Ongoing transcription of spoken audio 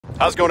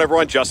How's it going,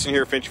 everyone? Justin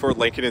here, Finch for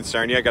Lincoln in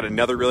Sarnia. I got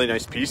another really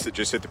nice piece that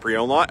just hit the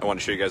pre-owned lot. I want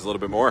to show you guys a little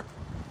bit more.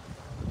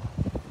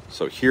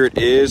 So here it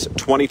is,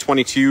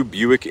 2022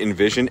 Buick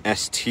Envision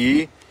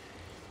ST.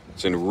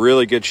 It's in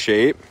really good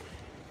shape.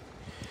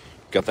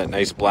 Got that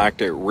nice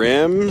blacked out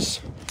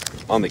rims.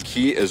 On the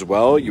key as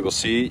well, you will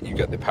see you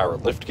got the power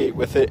lift gate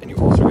with it, and you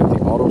also get the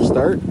auto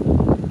start.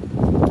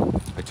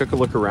 I took a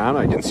look around.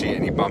 I didn't see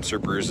any bumps or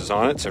bruises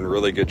on it. It's in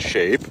really good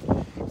shape.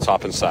 Let's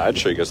hop inside,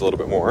 show you guys a little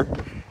bit more.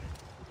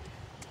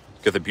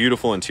 Got the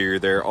beautiful interior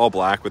there, all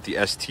black with the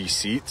ST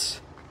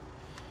seats.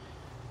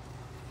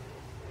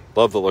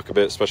 Love the look of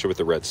it, especially with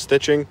the red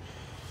stitching.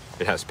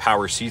 It has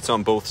power seats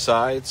on both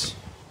sides.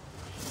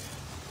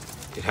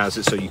 It has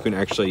it so you can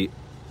actually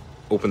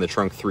open the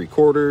trunk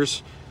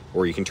 3/4,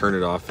 or you can turn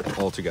it off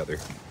altogether.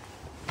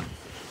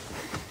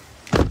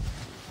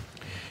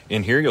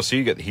 In here, you'll see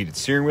you get the heated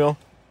steering wheel.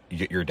 You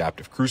get your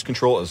adaptive cruise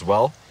control as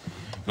well.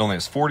 It only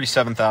has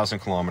 47,000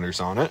 kilometers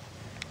on it.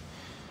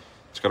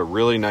 It's got a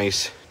really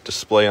nice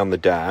display on the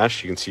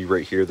dash. You can see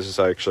right here, this is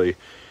actually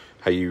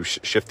how you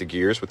shift the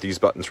gears with these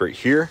buttons right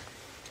here.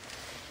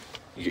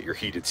 You get your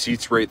heated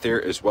seats right there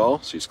as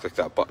well. So you just click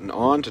that button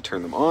on to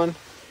turn them on.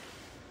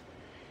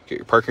 Get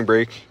your parking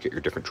brake, get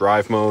your different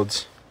drive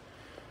modes.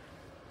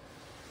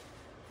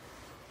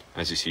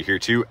 As you see here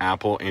too,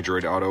 Apple,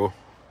 Android Auto,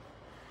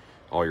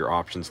 all your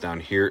options down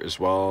here as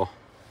well.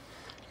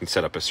 You can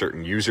set up a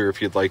certain user if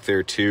you'd like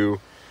there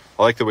too.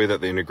 I like the way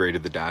that they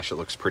integrated the dash. It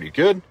looks pretty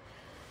good.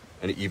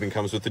 And it even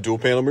comes with the dual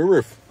panel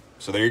moonroof.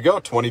 So there you go,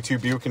 22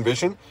 Buick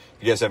Envision.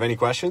 If you guys have any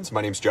questions, my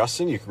name's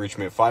Justin. You can reach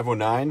me at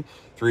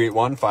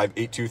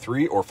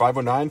 509-381-5823 or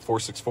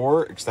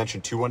 509-464 extension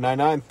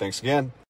 2199. Thanks again.